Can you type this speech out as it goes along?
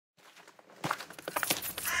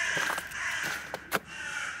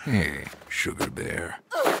Hey, sugar bear.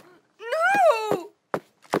 No!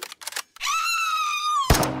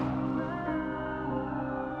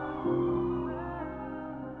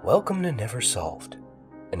 Welcome to Never Solved,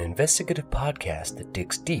 an investigative podcast that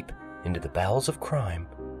digs deep into the bowels of crime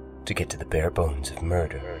to get to the bare bones of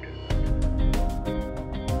murder.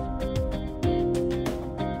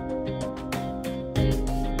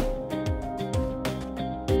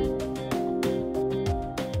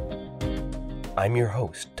 I'm your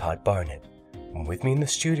host, Todd Barnett, and with me in the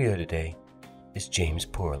studio today is James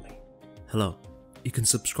Poorley. Hello. You can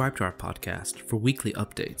subscribe to our podcast for weekly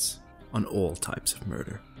updates on all types of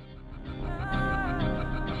murder.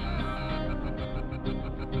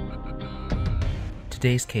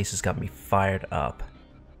 Today's case has got me fired up.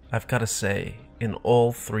 I've got to say, in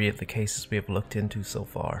all three of the cases we have looked into so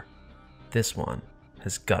far, this one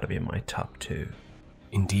has got to be in my top 2.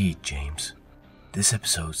 Indeed, James. This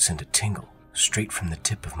episode sent a tingle straight from the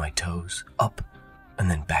tip of my toes up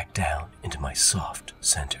and then back down into my soft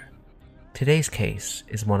center. Today's case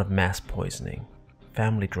is one of mass poisoning,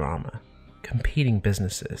 family drama, competing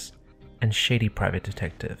businesses, and shady private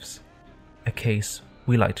detectives. A case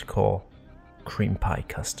we like to call cream pie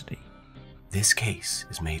custody. This case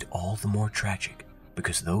is made all the more tragic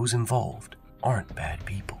because those involved aren't bad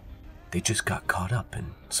people. They just got caught up in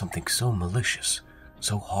something so malicious,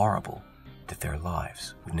 so horrible, that their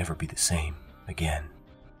lives would never be the same again.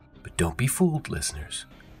 But don't be fooled, listeners.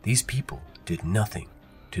 These people did nothing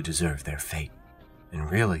to deserve their fate.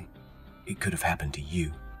 And really, it could have happened to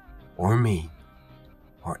you, or me,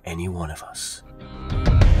 or any one of us.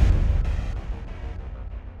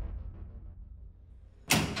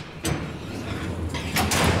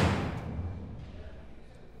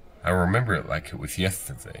 I remember it like it was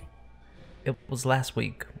yesterday. It was last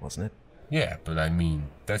week, wasn't it? Yeah, but I mean,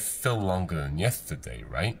 that's still longer than yesterday,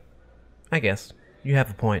 right? I guess. You have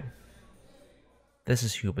a point. This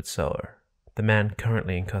is Hubert Sower, the man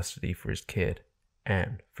currently in custody for his kid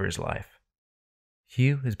and for his life.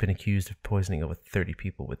 Hugh has been accused of poisoning over 30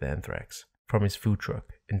 people with anthrax from his food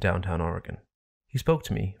truck in downtown Oregon. He spoke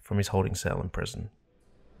to me from his holding cell in prison.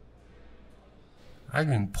 I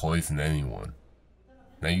didn't poison anyone.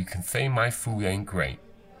 Now you can say my food ain't great.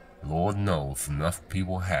 Lord knows enough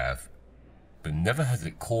people have. But never has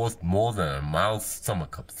it caused more than a mild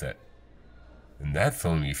stomach upset. And that's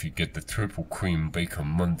only if you get the triple cream bacon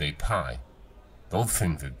Monday pie. Those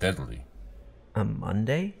things are deadly. A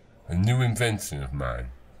Monday? A new invention of mine.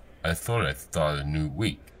 I thought I'd start a new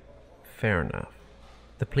week. Fair enough.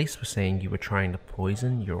 The police were saying you were trying to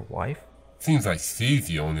poison your wife? Seems like she's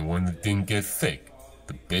the only one that didn't get sick.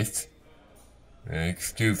 The bitch.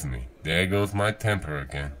 Excuse me, there goes my temper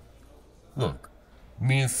again. Look,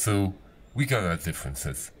 me and Sue, we got our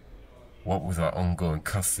differences. What with our ongoing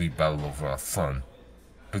custody battle over our son.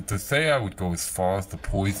 But to say I would go as far as to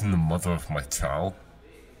poison the mother of my child?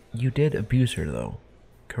 You did abuse her though,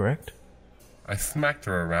 correct? I smacked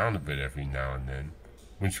her around a bit every now and then,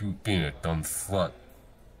 when she was being a dumb slut.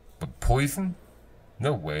 But poison?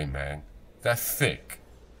 No way, man. That's sick.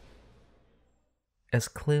 As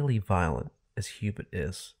clearly violent as Hubert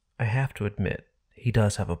is, I have to admit, he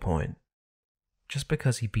does have a point. Just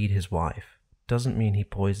because he beat his wife doesn't mean he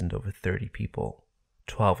poisoned over 30 people,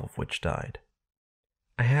 12 of which died.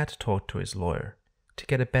 I had to talk to his lawyer to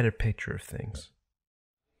get a better picture of things.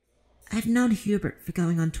 I've known Hubert for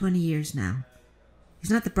going on 20 years now.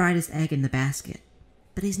 He's not the brightest egg in the basket,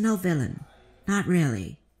 but he's no villain. Not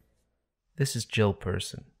really. This is Jill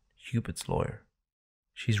Person, Hubert's lawyer.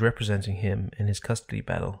 She's representing him in his custody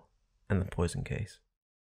battle and the poison case.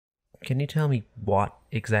 Can you tell me what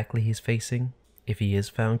exactly he's facing if he is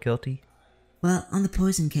found guilty? Well, on the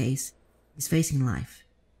poison case, he's facing life.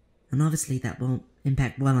 And obviously that won't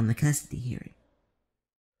impact well on the custody hearing.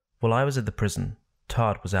 While I was at the prison,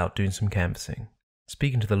 Todd was out doing some canvassing,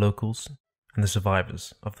 speaking to the locals and the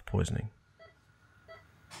survivors of the poisoning.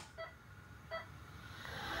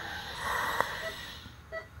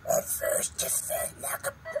 At first it felt like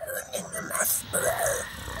a burning in my throat.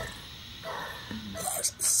 Like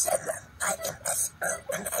someone biting my throat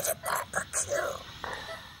when at a barbecue.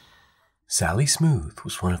 Sally Smooth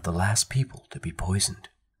was one of the last people to be poisoned.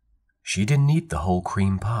 She didn't eat the whole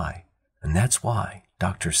cream pie, and that's why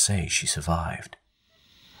doctors say she survived.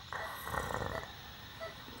 I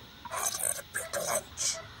had a big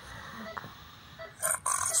lunch. My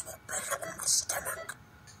eyes were bigger than my stomach.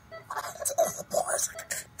 And all the poison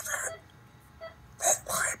kicked in. Then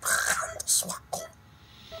I began to swallow.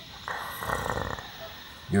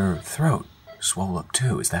 Your throat swole up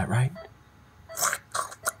too, is that right?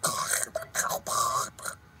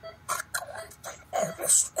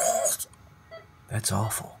 That's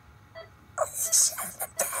awful. He said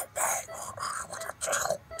that I would have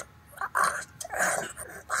choked.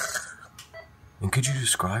 And could you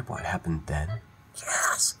describe what happened then?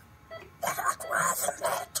 Yes, but I'd rather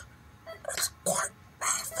not. It's quite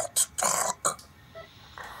painful to talk.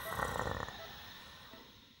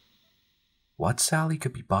 What Sally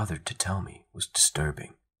could be bothered to tell me was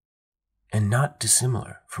disturbing, and not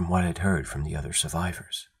dissimilar from what I'd heard from the other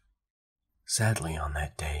survivors. Sadly, on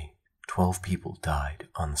that day, 12 people died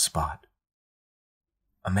on the spot.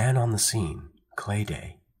 A man on the scene, Clay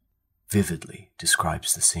Day, vividly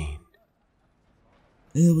describes the scene.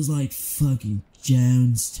 It was like fucking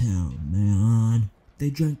Jonestown, man. They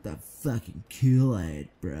drank that fucking Kool-Aid,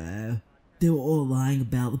 bro. They were all lying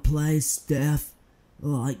about the place, stuff,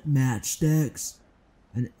 like matchsticks.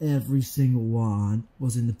 And every single one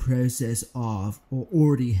was in the process of, or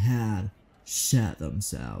already had, shot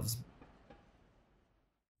themselves.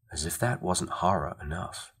 As if that wasn't horror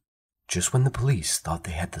enough. Just when the police thought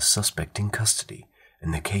they had the suspect in custody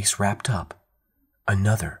and the case wrapped up,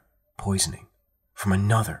 another poisoning from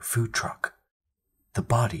another food truck. The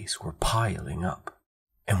bodies were piling up,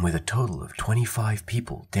 and with a total of 25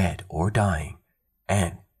 people dead or dying,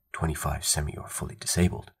 and 25 semi or fully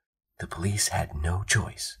disabled, the police had no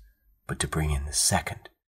choice but to bring in the second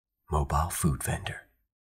mobile food vendor.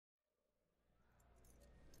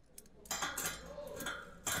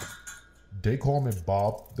 They call me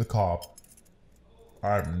Bob the Cop.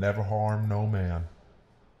 I've never harmed no man.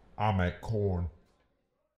 I make corn.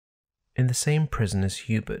 In the same prison as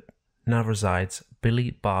Hubert now resides Billy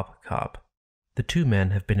Bob Cop. The two men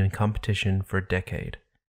have been in competition for a decade,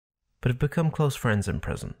 but have become close friends in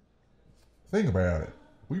prison. Think about it.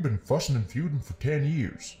 We've been fussing and feuding for 10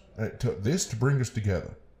 years, and it took this to bring us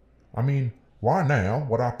together. I mean, why now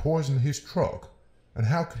would I poison his truck? And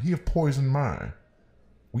how could he have poisoned mine?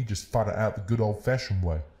 We just fought it out the good old-fashioned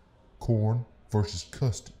way. Corn versus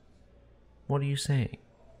custard. What are you saying?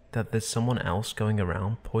 That there's someone else going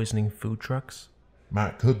around poisoning food trucks?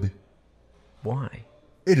 Might could be. Why?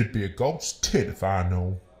 It'd be a ghost tit if I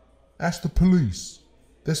know. Ask the police.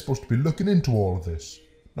 They're supposed to be looking into all of this,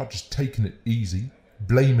 not just taking it easy,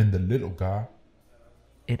 blaming the little guy.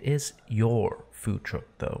 It is your food truck,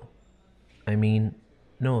 though. I mean,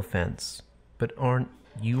 no offense, but aren't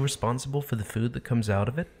you responsible for the food that comes out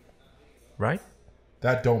of it? Right?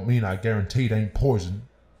 That don't mean I guarantee it ain't poison.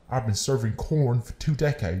 I've been serving corn for 2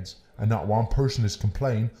 decades, and not one person has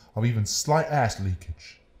complained of even slight ass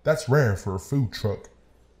leakage. That's rare for a food truck.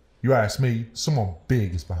 You ask me, someone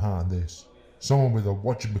big is behind this. Someone with a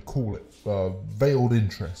whatchamacallit, veiled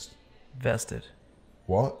interest. Vested.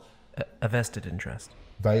 What? A vested interest.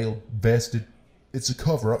 Veiled, vested. It's a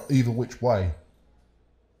cover-up either which way.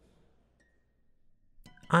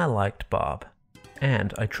 I liked Bob,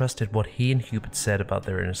 and I trusted what he and Hubert said about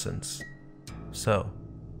their innocence. So,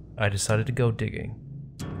 I decided to go digging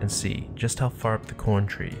and see just how far up the corn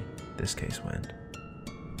tree this case went.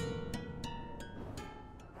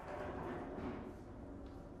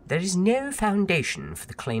 There is no foundation for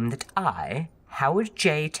the claim that I, Howard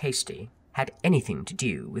J. Tasty, had anything to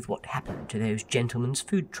do with what happened to those gentlemen's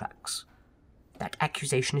food trucks. That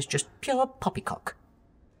accusation is just pure poppycock.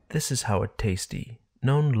 This is Howard Tasty,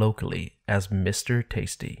 known locally as Mr.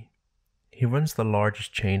 Tasty. He runs the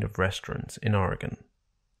largest chain of restaurants in Oregon,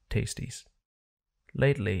 Tasty's.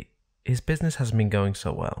 Lately, his business hasn't been going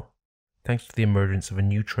so well, thanks to the emergence of a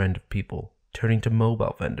new trend of people turning to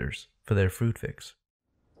mobile vendors for their food fix.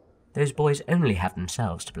 Those boys only have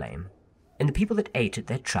themselves to blame. And the people that ate at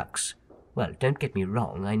their trucks, well, don't get me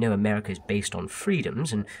wrong, I know America is based on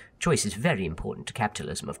freedoms, and choice is very important to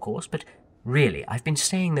capitalism, of course, but really, I've been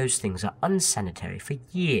saying those things are unsanitary for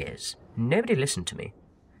years. Nobody listened to me.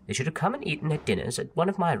 They should have come and eaten their dinners at one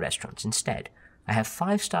of my restaurants instead. I have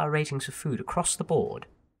 5-star ratings for food across the board.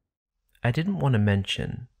 I didn't want to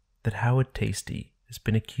mention that Howard Tasty has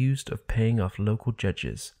been accused of paying off local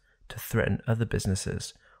judges to threaten other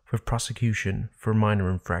businesses with prosecution for minor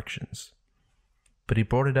infractions. But he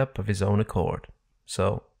brought it up of his own accord,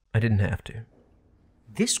 so I didn't have to.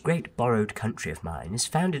 This great borrowed country of mine is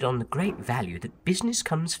founded on the great value that business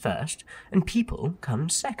comes first and people come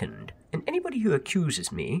second. And anybody who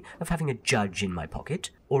accuses me of having a judge in my pocket,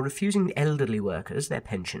 or refusing the elderly workers their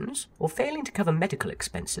pensions, or failing to cover medical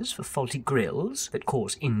expenses for faulty grills that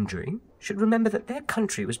cause injury, should remember that their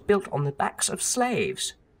country was built on the backs of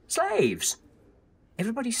slaves. Slaves!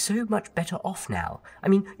 Everybody's so much better off now. I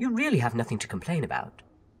mean, you really have nothing to complain about.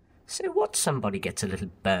 So what somebody gets a little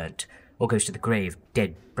burnt, or goes to the grave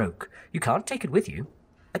dead broke, you can't take it with you.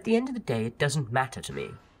 At the end of the day, it doesn't matter to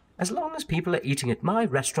me. As long as people are eating at my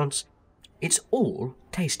restaurants, it's all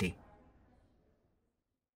tasty.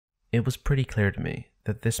 It was pretty clear to me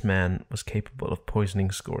that this man was capable of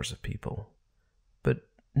poisoning scores of people. But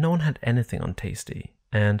no one had anything on Tasty,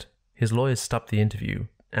 and his lawyers stopped the interview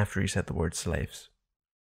after he said the word slaves.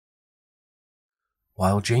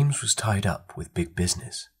 While James was tied up with big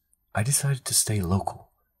business, I decided to stay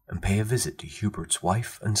local and pay a visit to Hubert's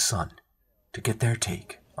wife and son to get their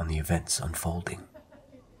take on the events unfolding.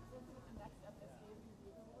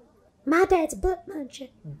 My dad's a butt muncher.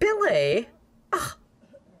 Billy? Oh,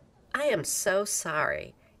 I am so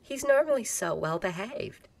sorry. He's normally so well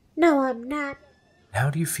behaved. No, I'm not. How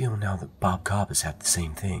do you feel now that Bob Cobb has had the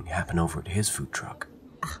same thing happen over at his food truck?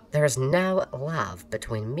 There's no love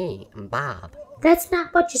between me and Bob. That's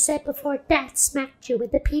not what you said before Dad smacked you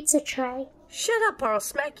with the pizza tray. Shut up or I'll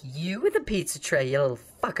smack you with a pizza tray, you little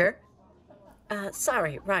fucker.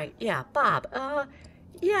 Sorry, right, yeah, Bob.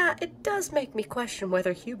 Yeah, it does make me question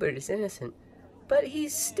whether Hubert is innocent, but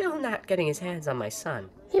he's still not getting his hands on my son.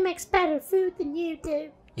 He makes better food than you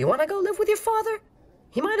do. You want to go live with your father?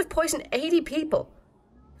 He might have poisoned 80 people.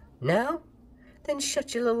 No? Then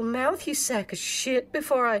shut your little mouth, you sack of shit,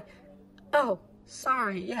 before I... Oh,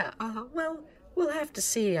 sorry, yeah, well, we'll have to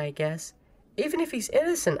see, I guess. Even if he's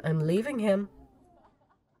innocent, I'm leaving him.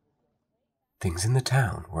 Things in the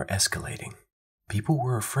town were escalating. People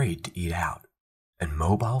were afraid to eat out, and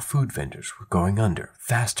mobile food vendors were going under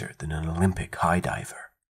faster than an Olympic high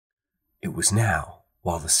diver. It was now,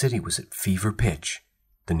 while the city was at fever pitch,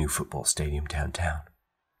 the new football stadium downtown,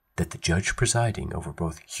 that the judge presiding over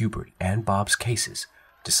both Hubert and Bob's cases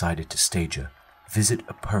decided to stage a Visit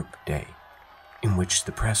a Perp Day, in which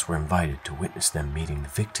the press were invited to witness them meeting the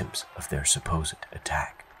victims of their supposed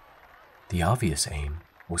attack. The obvious aim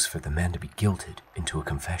was for the men to be guilted into a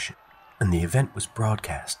confession, and the event was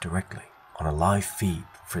broadcast directly on a live feed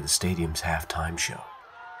for the stadium's halftime show.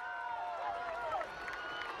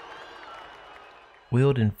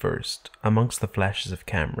 Wheeled in first, amongst the flashes of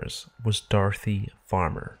cameras, was Dorothy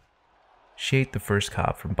Farmer. She ate the first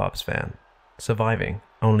cob from Bob's van, surviving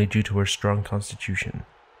only due to her strong constitution.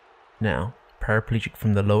 Now, paraplegic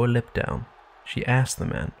from the lower lip down, she asked the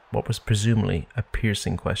man what was presumably a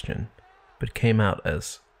piercing question, but came out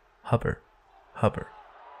as hubber, hubber.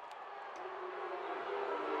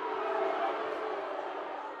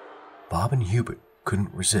 Bob and Hubert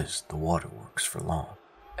couldn't resist the waterworks for long,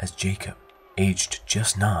 as Jacob, aged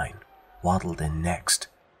just 9, waddled in next,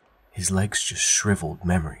 his legs just shriveled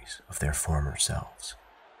memories of their former selves.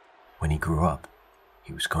 When he grew up,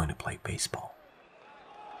 he was going to play baseball.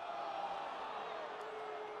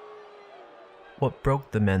 What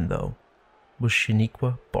broke the men, though, was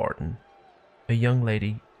Shaniqua Barton, a young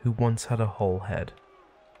lady who once had a whole head,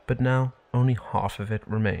 but now only half of it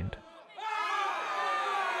remained.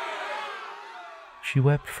 She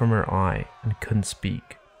wept from her eye and couldn't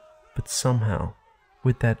speak, but somehow,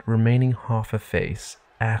 with that remaining half a face,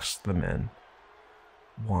 asked the men,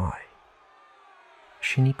 why?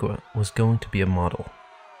 Shaniqua was going to be a model.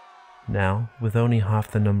 Now, with only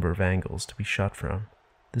half the number of angles to be shot from,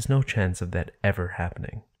 there's no chance of that ever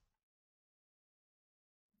happening.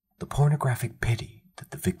 The pornographic pity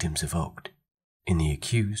that the victims evoked, in the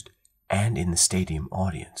accused and in the stadium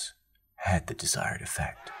audience, had the desired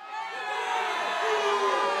effect.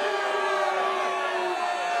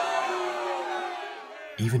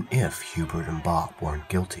 Even if Hubert and Bob weren't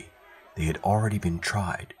guilty, they had already been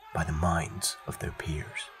tried by the minds of their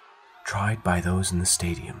peers, tried by those in the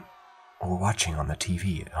stadium or watching on the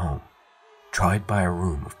TV at home, tried by a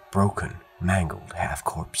room of broken, mangled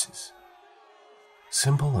half-corpses.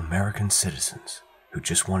 Simple American citizens who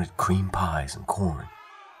just wanted cream pies and corn,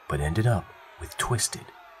 but ended up with twisted,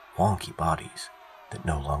 wonky bodies that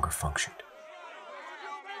no longer functioned.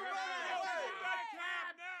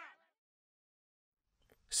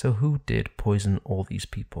 So who did poison all these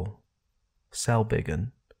people? Sal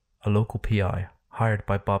Biggin, a local PI hired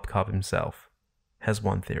by Bob Cobb himself, has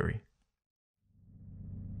one theory.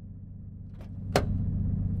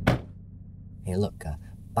 Hey, look,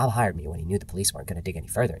 Bob hired me when he knew the police weren't going to dig any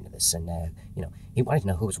further into this, and, he wanted to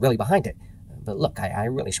know who was really behind it. But look, I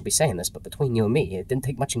really shouldn't be saying this, but between you and me, it didn't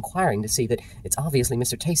take much inquiring to see that it's obviously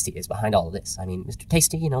Mr. Tasty is behind all of this. I mean, Mr.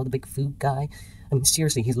 Tasty, the big food guy. I mean,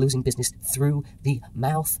 seriously, he's losing business through the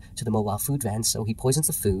mouth to the mobile food vans, so he poisons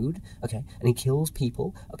the food, okay, and he kills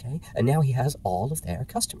people, okay, and now he has all of their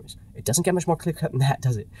customers. It doesn't get much more clear-cut than that,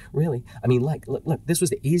 does it? Really? I mean, look, this was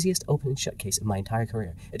the easiest open and shut case in my entire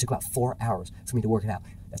career. It took about 4 hours for me to work it out.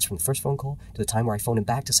 That's from the first phone call to the time where I phoned him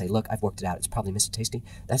back to say, look, I've worked it out. It's probably Mr. Tasty.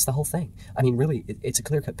 That's the whole thing. I mean, really, it's a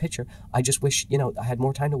clear-cut picture. I just wish, I had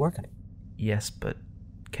more time to work on it. Yes, but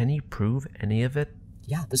can you prove any of it?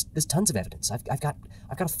 Yeah, there's tons of evidence. I've got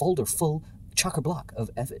a folder full chock-a-block of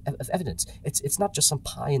evidence. It's not just some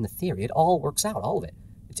pie in the theory. It all works out, all of it.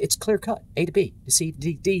 It's clear-cut. A to B, to C to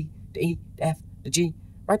D, D to E to F to G,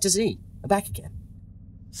 right to Z, and back again.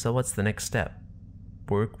 So what's the next step?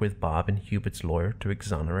 Work with Bob and Hubert's lawyer to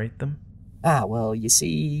exonerate them? Well, you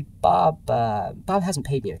see, Bob hasn't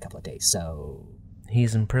paid me in a couple of days, so...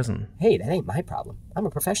 He's in prison. Hey, that ain't my problem. I'm a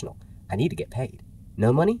professional. I need to get paid.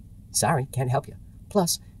 No money? Sorry, can't help you.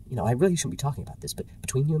 Plus, I really shouldn't be talking about this, but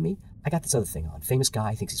between you and me, I got this other thing on. Famous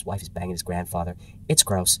guy thinks his wife is banging his grandfather. It's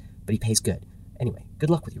gross, but he pays good. Anyway, good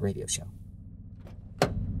luck with your radio show.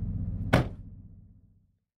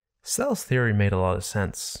 Sal's theory made a lot of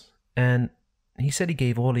sense, and he said he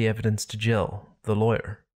gave all the evidence to Jill, the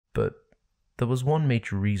lawyer, but there was one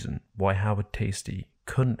major reason why Howard Tasty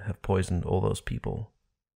couldn't have poisoned all those people,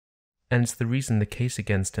 and it's the reason the case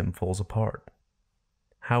against him falls apart.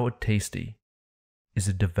 Howard Tasty is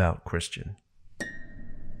a devout Christian.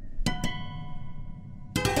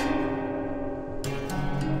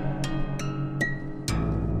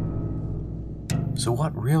 So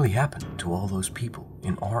what really happened to all those people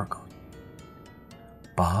in Oregon?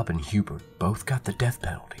 Bob and Hubert both got the death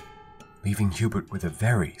penalty, leaving Hubert with a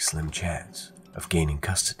very slim chance of gaining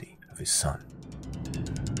custody of his son.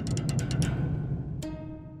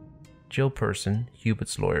 Jill Person,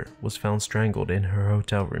 Hubert's lawyer, was found strangled in her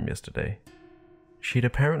hotel room yesterday. She'd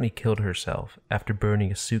apparently killed herself after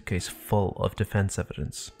burning a suitcase full of defense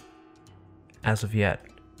evidence. As of yet,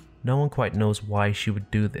 no one quite knows why she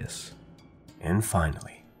would do this. And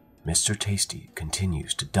finally, Mr. Tasty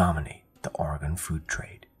continues to dominate the Oregon food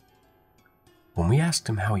trade. When we asked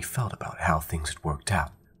him how he felt about how things had worked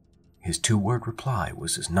out, his two-word reply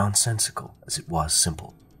was as nonsensical as it was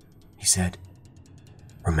simple. He said,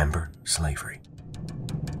 "Remember slavery."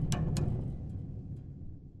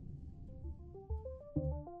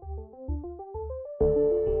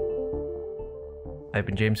 I've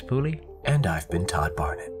been James Pooley. And I've been Todd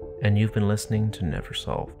Barnett. And you've been listening to Never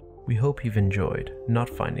Solved. We hope you've enjoyed not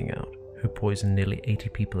finding out who poisoned nearly 80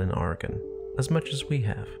 people in Oregon as much as we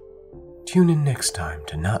have. Tune in next time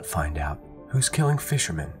to not find out who's killing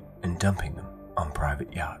fishermen and dumping them on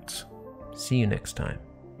private yachts. See you next time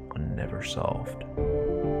on Never Solved.